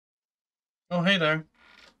Oh, hey there.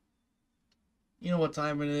 You know what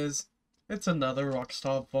time it is? It's another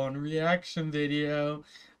Rockstar Fun reaction video.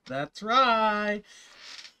 That's right.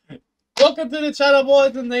 Welcome to the channel,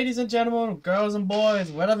 boys and ladies and gentlemen, girls and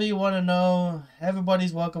boys, whatever you want to know.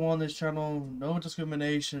 Everybody's welcome on this channel. No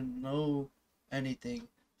discrimination, no anything.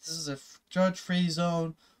 This is a judge-free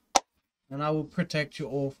zone, and I will protect you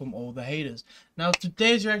all from all the haters. Now,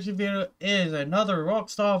 today's reaction video is another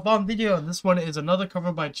Rockstar Fun video, and this one is another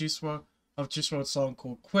cover by Juice WRLD of Juice WRLD's song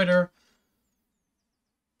called Quitter.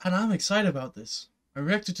 And I'm excited about this. I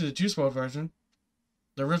reacted to the Juice WRLD version,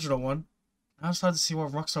 the original one. I'm excited to see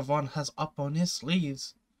what Rockstar Vaughn has up on his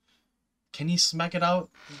sleeves. Can he smack it out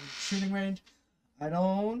in shooting range? I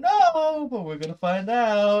don't know, but we're gonna find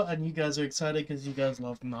out. And you guys are excited because you guys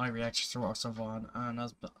love my reactions to Rockstar Vaughn. And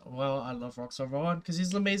as well, I love Rockstar Vaughn because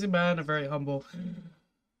he's an amazing man and very humble.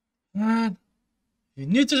 And if you're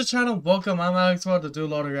new to the channel, welcome. I'm Alex WRLD. I do a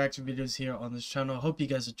lot of reaction videos here on this channel. I hope you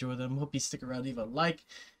guys enjoy them. Hope you stick around, leave a like,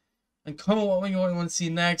 and comment what you want to see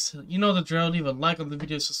next. You know the drill. Leave a like on the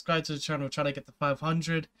video, subscribe to the channel, try to get to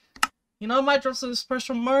 500. You know, I might drop some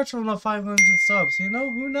special merch on the 500 subs. You know,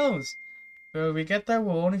 who knows? But when we get there,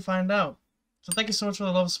 we'll only find out. So thank you so much for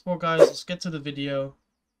the love and support, guys. Let's get to the video.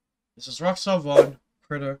 This is Rockstar Vaughn,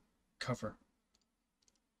 Quitter cover.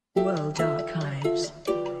 World Archives.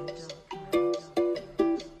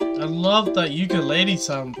 I love that ukulele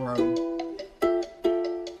sound, bro.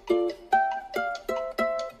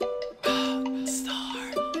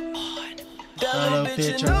 Hello,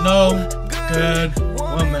 picture, no good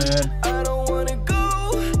woman. I don't wanna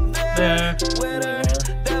go There,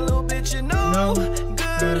 that little bitch, you know, no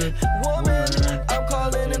good woman. I'm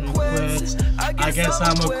calling it quits. I guess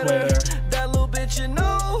I'm a quitter. That little bitch, you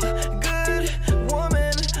know, good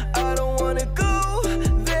woman. I don't wanna go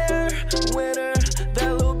there with her.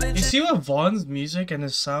 That little bitch. You see what Vaughn's music and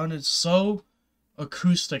his sound is so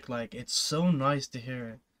acoustic, like it's so nice to hear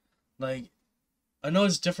it. Like, I know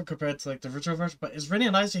it's different compared to like the original version, but it's really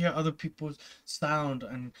nice to hear other people's sound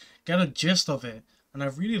and get a gist of it. And I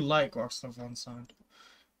really like Rockstar Vaughn's sound.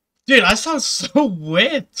 Dude, I sound so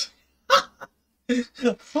wet.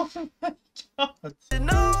 Oh my god.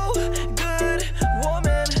 No good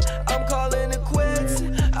woman. I'm calling it quits.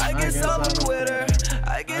 I guess I'm a quitter.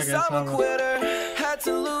 I guess I'm a quitter. Had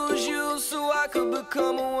to lose you so I could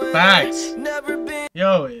become a winner. Facts. Never been.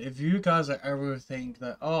 Yo, if you guys ever think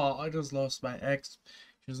that, oh, I just lost my ex,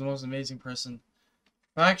 she was the most amazing person.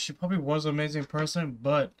 Facts, she probably was an amazing person,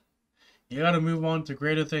 but you gotta move on to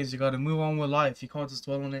greater things. You gotta move on with life. You can't just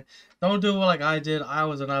dwell on it. Don't do it like I did. I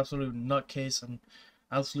was an absolute nutcase and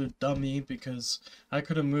absolute dummy because I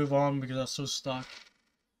couldn't move on because I was so stuck.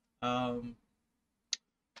 But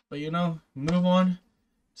you know, move on.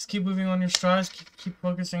 Just keep moving on your strides. Keep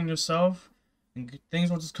focusing on yourself. And things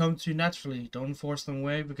will just come to you naturally. Don't force them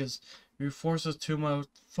away, because if you force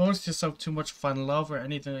yourself too much to find love or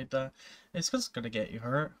anything like that, it's just gonna get you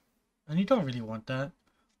hurt. And you don't really want that.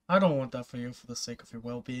 I don't want that for you, for the sake of your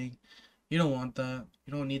well-being. You don't want that.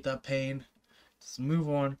 You don't need that pain. Just move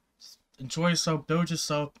on. Just enjoy yourself. Build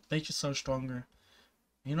yourself. Make yourself stronger.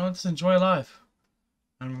 You know, just enjoy life.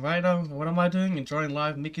 And right now, what am I doing? Enjoying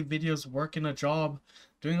life, making videos, working a job,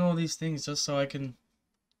 doing all these things just so I can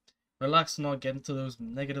relax and not get into those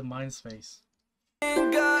negative mind space.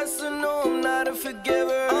 God, so no, I'm not a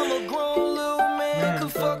forgiver. I'm a grown little man,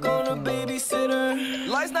 could fuck on a babysitter.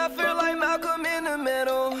 Life's not fair like Malcolm in the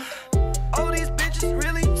middle. All these bitches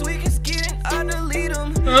really tweaking skin, I delete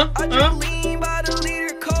them. I just lean by the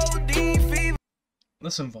leader, codeine fever.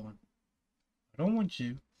 Listen, Vaughn, I don't want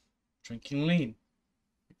you drinking lean.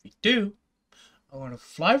 If you do, I want to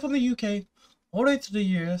fly from the UK all the way to the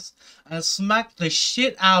US and smack the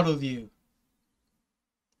shit out of you.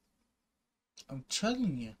 I'm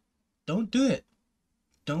telling you, don't do it.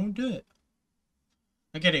 Don't do it.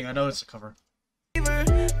 I'm kidding, I know it's a cover.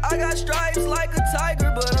 I got stripes like a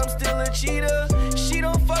tiger, but I'm still a cheetah. She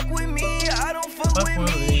don't fuck with me, I don't fuck with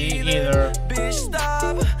me either. Bitch,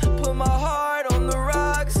 stop, put my heart on the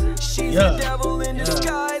rocks. She's a devil in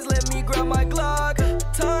disguise, let me grab my Glock.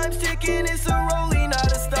 Time's ticking, it's a rolling, not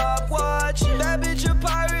a stopwatch. That bitch a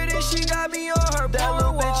pirate and she got me on her. That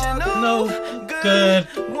little bitch, no good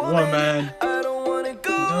woman. I don't wanna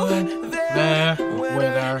go there with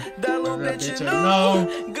her. That little bitch, no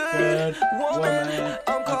good woman.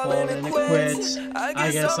 I'm calling it quits.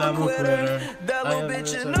 I guess I'm a quitter. That little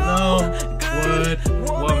bitch, no good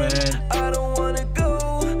woman. I don't wanna go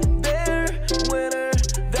there with her.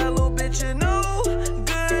 That little bitch, no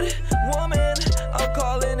good woman. I'm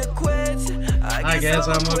calling it quits. I guess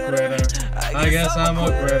I'm a quitter. I guess I'm a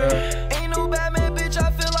quitter. Ain't no Batman, bitch,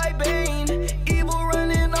 I feel like Bane. Evil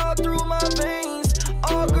running all through my veins.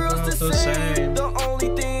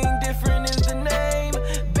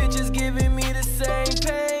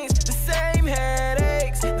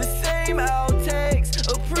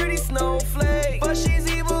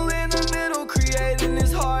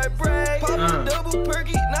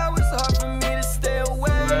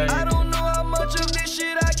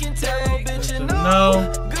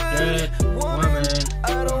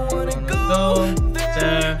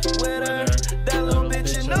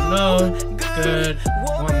 no good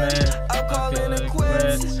woman. I feel it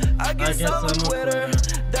quits. I guess I'm a quitter.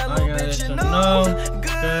 I gotta let you know,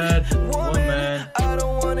 good woman. I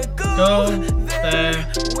don't wanna Go there,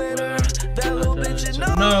 winner. winner. That little bitch you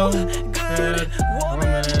No know, good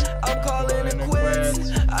woman. I'm calling it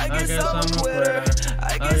quits. I guess I'm a quitter.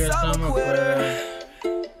 I guess I'm a quitter.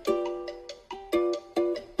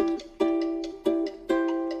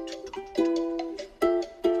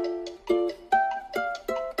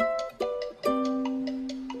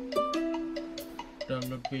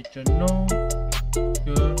 Don't beat you, no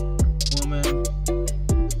good woman.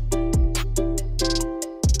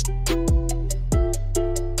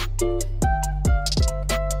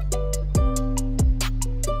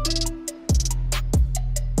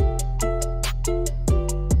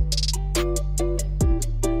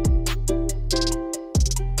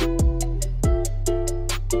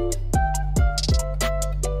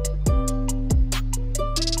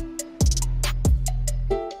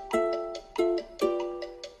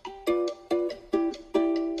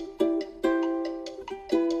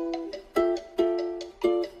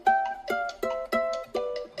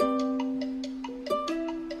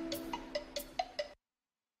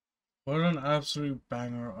 What an absolute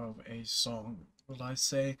banger of a song, will I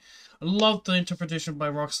say. I love the interpretation by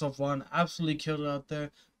Rockstar 1. Absolutely killed it out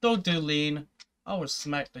there. Don't do lean. I would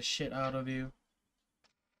smack the shit out of you.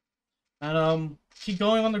 And keep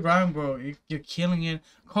going on the grind, bro. You're killing it.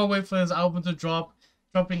 Can't wait for his album to drop.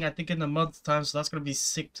 Dropping, I think, in a month's time, so that's gonna be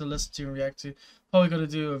sick to listen to and react to. Probably gonna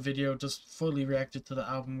do a video just fully reacted to the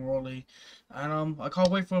album Rolly. And I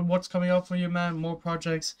can't wait for what's coming out for you, man. More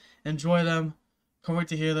projects. Enjoy them. Can't wait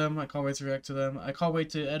to hear them. I can't wait to react to them. I can't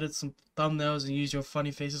wait to edit some thumbnails and use your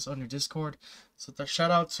funny faces on your Discord. So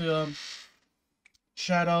shout out to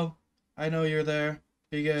Shadow. I know you're there.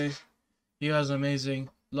 Big A. You guys are amazing.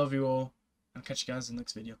 Love you all. I'll catch you guys in the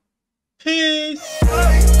next video. Peace!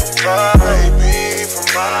 Baby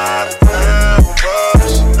from out of town,